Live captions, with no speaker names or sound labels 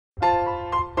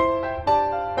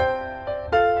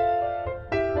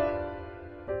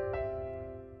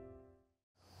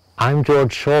I'm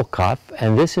George Schoellkopf,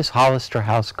 and this is Hollister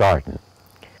House Garden.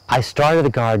 I started the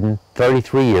garden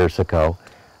 33 years ago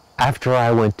after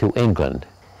I went to England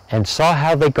and saw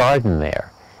how they garden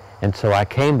there. And so I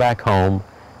came back home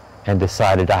and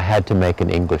decided I had to make an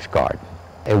English garden.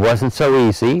 It wasn't so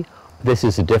easy. This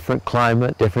is a different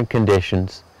climate, different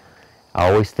conditions. I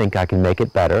always think I can make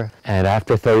it better, and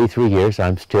after 33 years,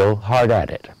 I'm still hard at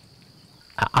it.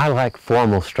 I like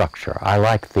formal structure. I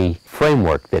like the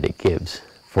framework that it gives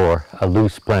for a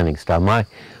loose planting style. My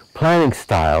planting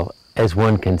style, as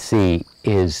one can see,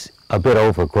 is a bit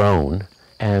overgrown,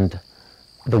 and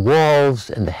the walls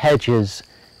and the hedges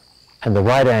and the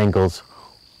right angles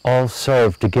all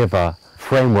serve to give a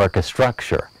framework, a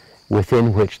structure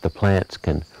within which the plants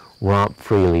can romp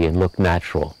freely and look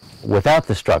natural. Without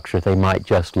the structure, they might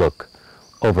just look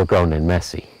overgrown and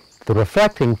messy. The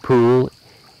reflecting pool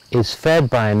is fed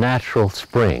by a natural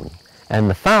spring, and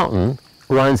the fountain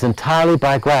runs entirely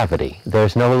by gravity.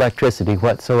 There's no electricity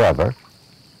whatsoever.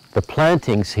 The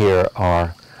plantings here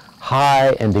are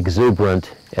high and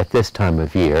exuberant at this time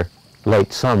of year,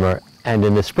 late summer, and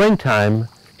in the springtime,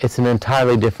 it's an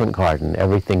entirely different garden.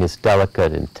 Everything is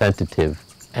delicate and tentative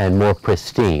and more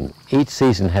pristine. Each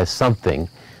season has something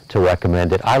to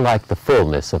recommend it. I like the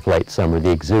fullness of late summer,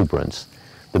 the exuberance,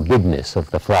 the bigness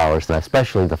of the flowers, and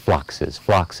especially the phloxes.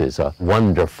 Phlox is a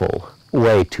wonderful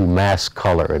way to mass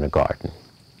color in a garden.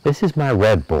 This is my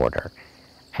red border,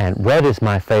 and red is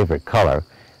my favorite color,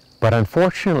 but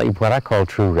unfortunately what I call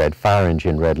true red, fire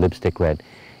engine red, lipstick red,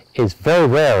 is very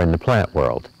rare in the plant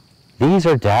world. These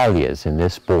are dahlias in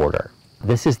this border.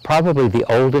 This is probably the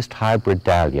oldest hybrid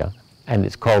dahlia, and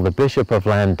it's called the Bishop of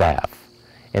Llandaff.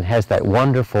 It has that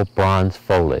wonderful bronze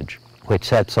foliage which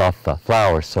sets off the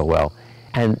flowers so well.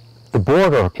 And the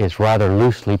border is rather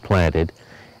loosely planted,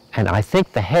 and I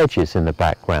think the hedges in the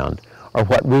background are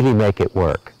what really make it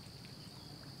work.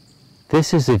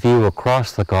 This is a view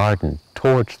across the garden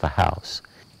towards the house.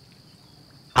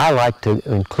 I like to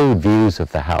include views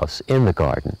of the house in the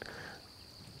garden.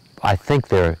 I think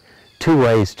there are two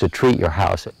ways to treat your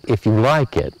house. If you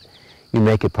like it, you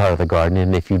make it part of the garden,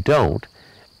 and if you don't,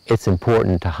 it's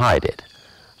important to hide it.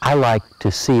 I like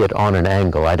to see it on an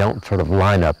angle. I don't sort of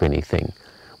line up anything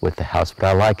with the house, but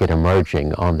I like it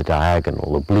emerging on the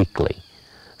diagonal obliquely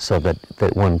so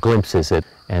that one glimpses it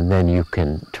and then you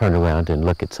can turn around and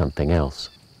look at something else.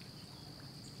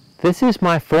 This is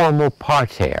my formal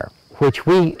parterre, which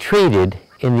we treated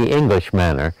in the English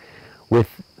manner with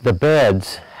the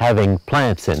beds having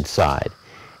plants inside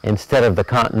instead of the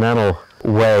continental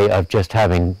way of just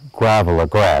having gravel or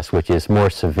grass, which is more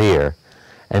severe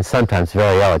and sometimes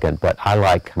very elegant, but I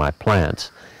like my plants.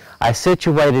 I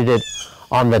situated it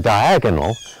on the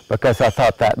diagonal because I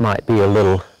thought that might be a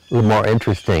little more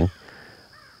interesting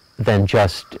than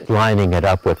just lining it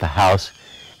up with the house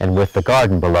and with the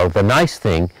garden below. The nice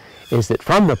thing is that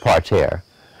from the parterre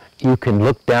you can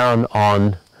look down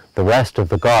on the rest of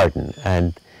the garden,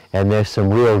 and there's some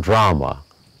real drama